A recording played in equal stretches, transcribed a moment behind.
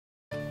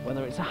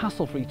whether it's a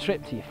hassle-free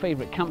trip to your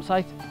favourite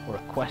campsite or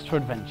a quest for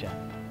adventure.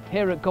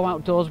 Here at Go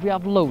Outdoors we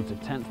have loads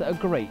of tents that are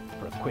great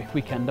for a quick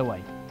weekend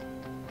away.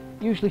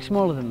 Usually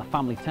smaller than the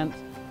family tents,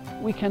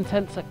 weekend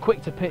tents are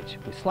quick to pitch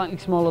with slightly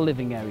smaller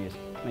living areas,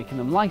 making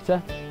them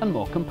lighter and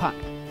more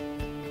compact.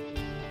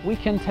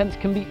 Weekend tents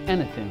can be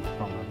anything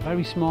from a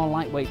very small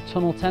lightweight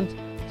tunnel tent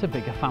to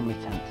bigger family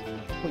tents,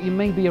 but you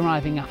may be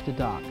arriving after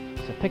dark,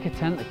 so pick a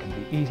tent that can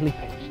be easily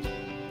pitched.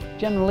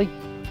 Generally,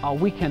 our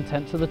weekend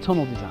tents are the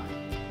tunnel design,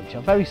 which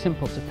are very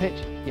simple to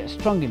pitch yet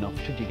strong enough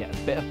should you get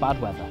a bit of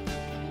bad weather.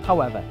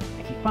 However,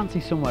 if you fancy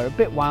somewhere a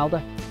bit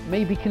wilder,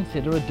 maybe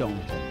consider a dome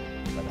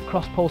tent, where the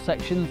cross-pole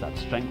sections add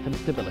strength and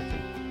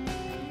stability.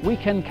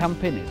 Weekend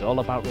camping is all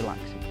about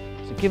relaxing,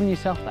 so giving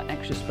yourself that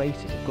extra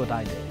space is a good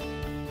idea.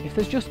 If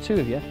there's just two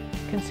of you,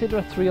 consider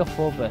a 3 or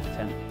 4 berth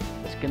tent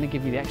that's going to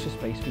give you the extra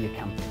space for your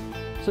camping,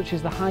 such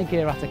as the High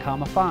Gear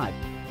Atacama 5,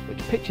 which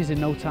pitches in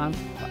no time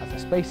but has a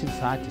space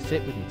inside to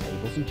sit with your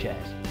tables and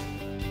chairs.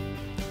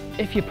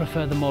 If you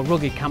prefer the more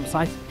rugged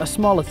campsite, a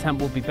smaller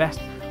tent will be best.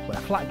 Where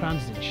flat ground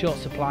is in short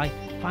supply,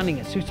 finding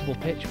a suitable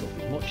pitch will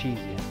be much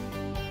easier.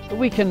 The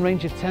weekend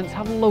range of tents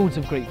have loads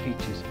of great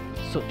features,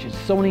 such as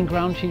zoning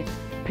ground sheets,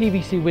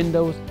 PVC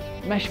windows,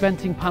 mesh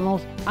venting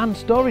panels and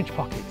storage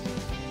pockets.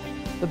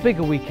 The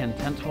bigger weekend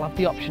tents will have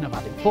the option of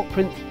adding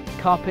footprints,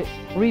 carpets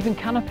or even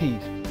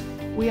canopies.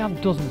 We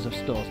have dozens of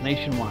stores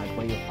nationwide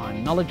where you'll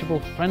find knowledgeable,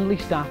 friendly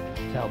staff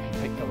to help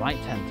you pick the right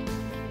tent.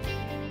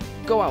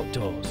 Go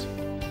Outdoors.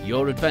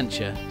 Your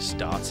adventure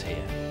starts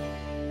here.